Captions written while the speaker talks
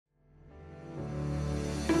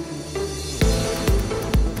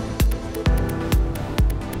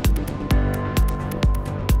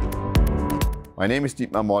My name is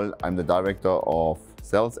Dietmar Moll. I'm the Director of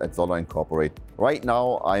Sales at ZOLLER Incorporated. Right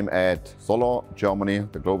now I'm at ZOLLER Germany,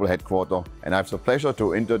 the global headquarters, and I have the pleasure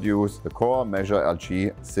to introduce the coraMeasure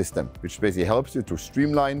LG system, which basically helps you to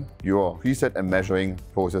streamline your preset and measuring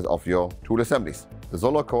process of your tool assemblies. The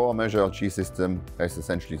ZOLLER coraMeasure LG system has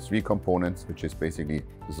essentially three components, which is basically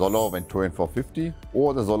the ZOLLER venturion 450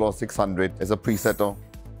 or the ZOLLER 600 as a presetter.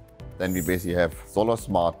 Then we basically have ZOLLER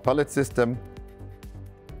Smart Pallet System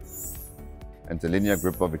and the linear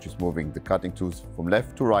gripper, which is moving the cutting tools from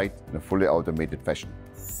left to right in a fully automated fashion.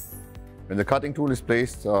 When the cutting tool is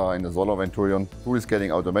placed in the ZOLLER venturion, the tool is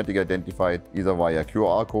getting automatically identified either via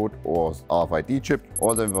QR code or RFID chip.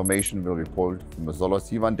 All the information will be pulled from the ZOLLER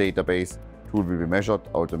C1 database. The tool will be measured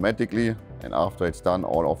automatically, and after it's done,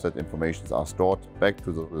 all of that information are stored back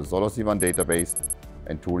to the ZOLLER C1 database,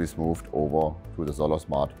 and tool is moved over to the ZOLLER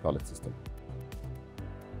Smart Pallet System.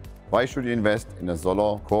 Why should you invest in a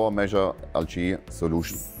ZOLLER coraMeasure LG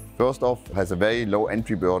solution? First off, it has a very low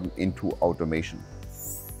entry burden into automation.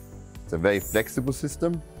 It's a very flexible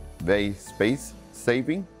system, very space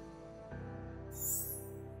saving.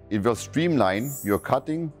 It will streamline your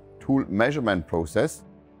cutting tool measurement process,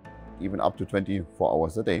 even up to 24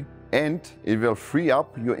 hours a day. And it will free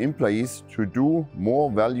up your employees to do more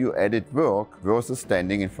value-added work versus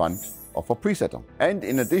standing in front of a presetter. And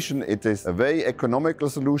in addition, it is a very economical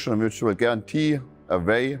solution which will guarantee a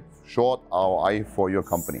very short ROI for your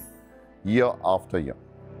company, year after year.